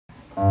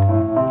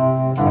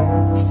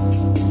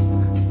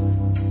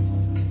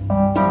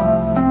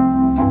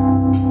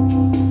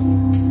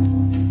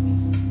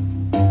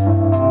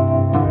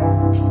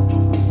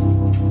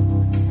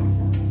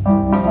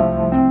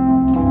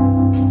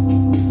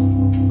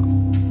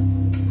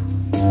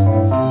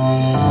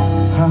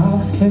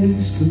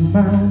faced a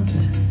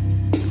mountain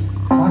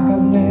like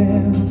I've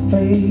never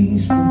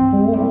faced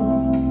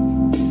before.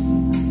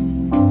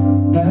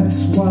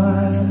 That's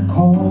why I'm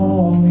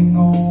calling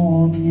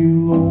on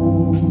you,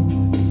 Lord.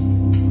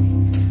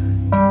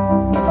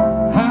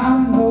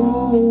 I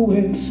know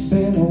it's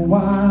been a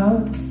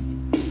while,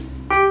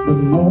 but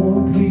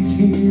Lord, please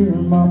hear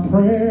my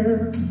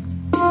prayer.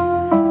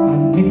 I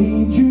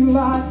need you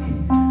like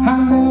I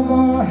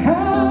never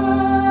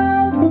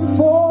have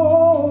before.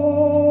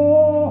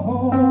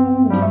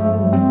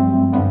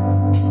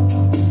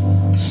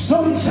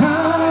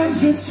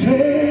 Sometimes it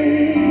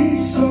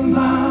takes a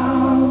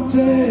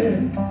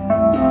mountain,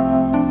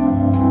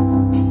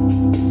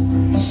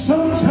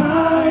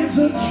 sometimes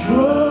a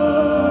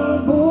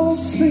troubled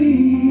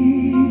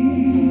sea,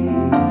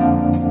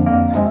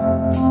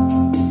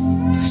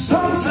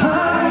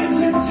 sometimes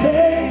it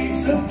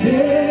takes a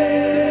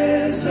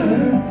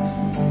desert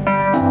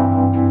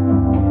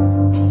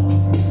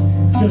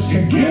just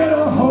to get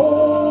a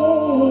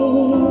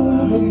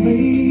hold of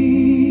me.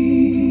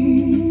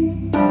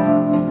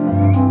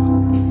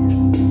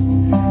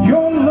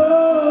 Your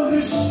love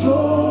is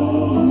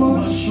so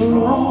much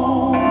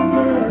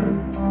stronger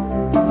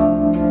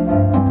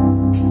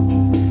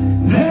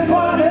than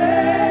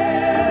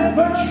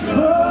whatever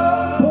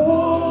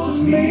troubles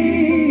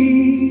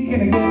me. Can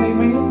I get an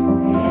amen?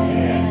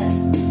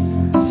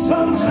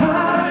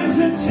 Sometimes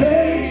it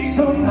takes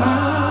a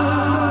mountain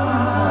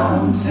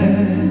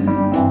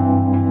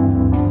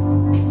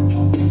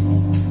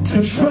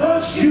to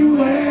trust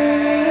you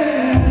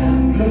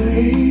and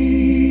believe.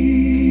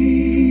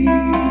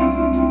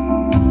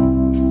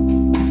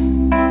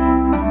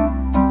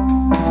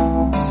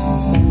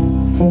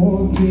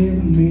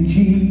 Forgive me,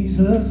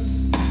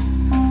 Jesus,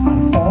 I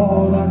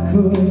thought I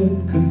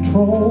could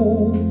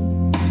control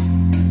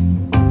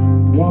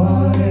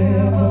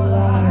whatever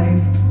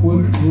life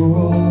would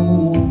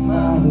throw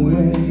my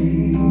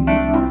way.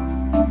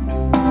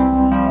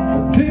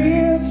 But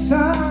this,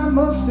 I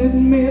must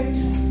admit,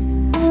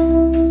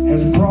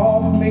 has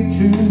brought me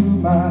to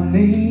my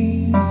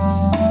knees.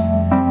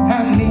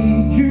 I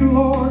need you,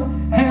 Lord,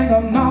 and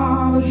I'm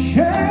not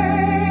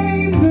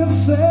ashamed to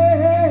say,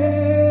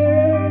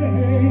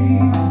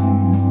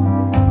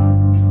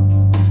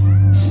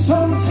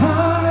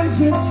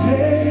 sometimes it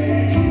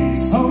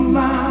takes a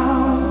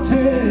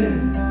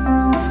mountain,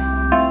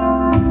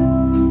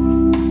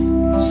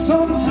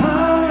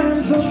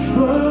 sometimes a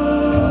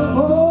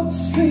troubled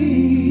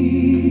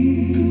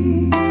sea,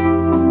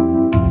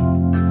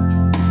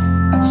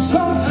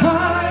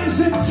 sometimes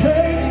it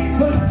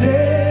takes a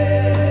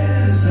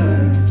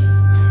desert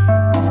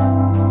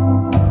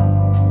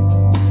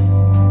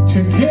to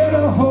get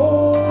a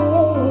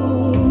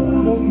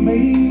hold of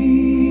me.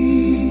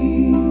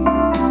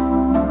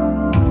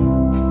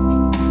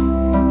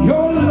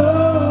 Your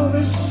love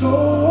is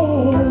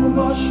so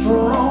much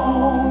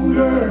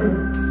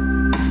stronger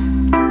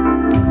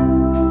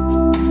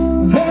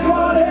than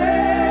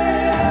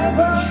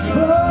whatever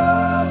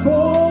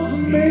troubles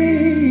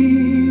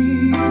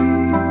me.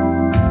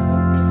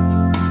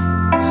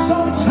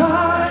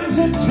 Sometimes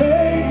it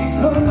takes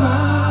a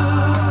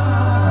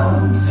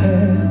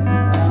mountain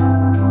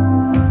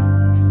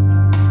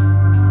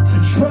to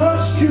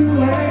trust you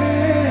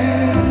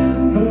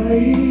and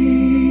believe.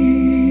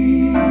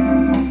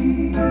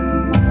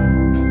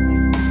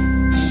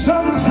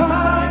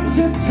 Sometimes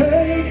it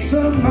takes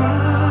a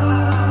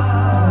mountain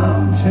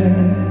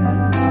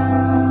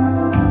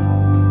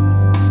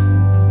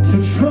to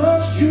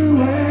trust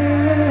you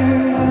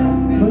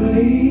and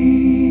believe.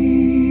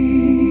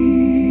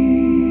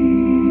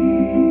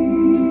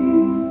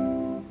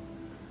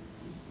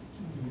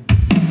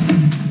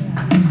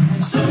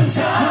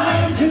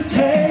 Sometimes it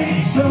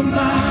takes a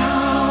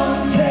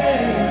mountain,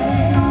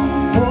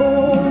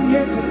 oh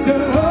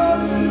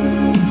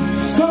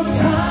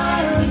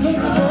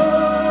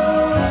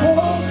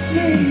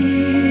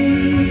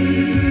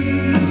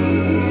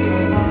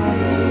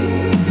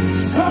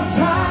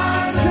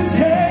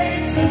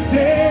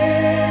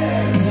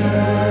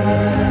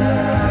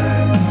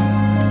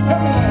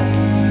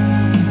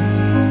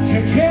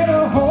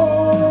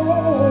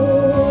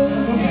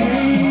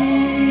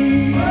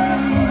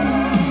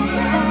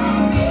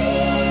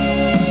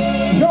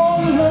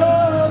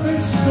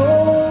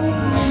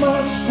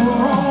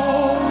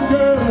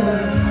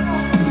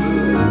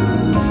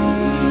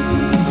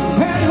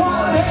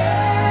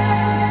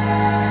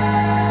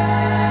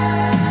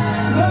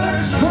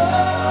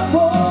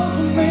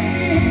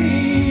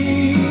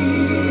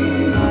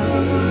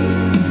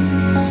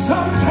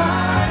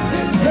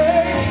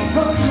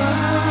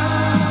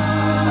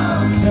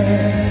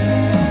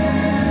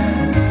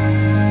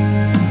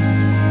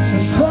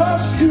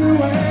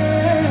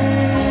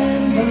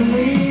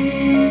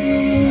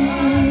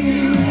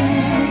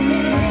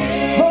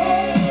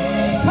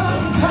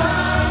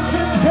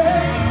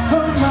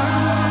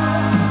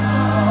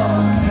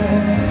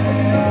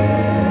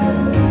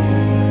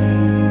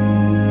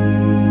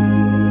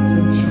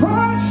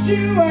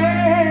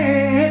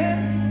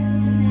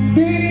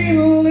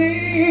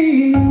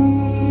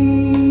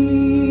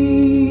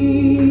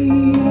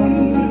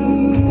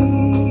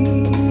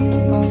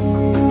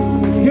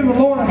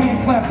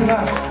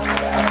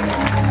Amen.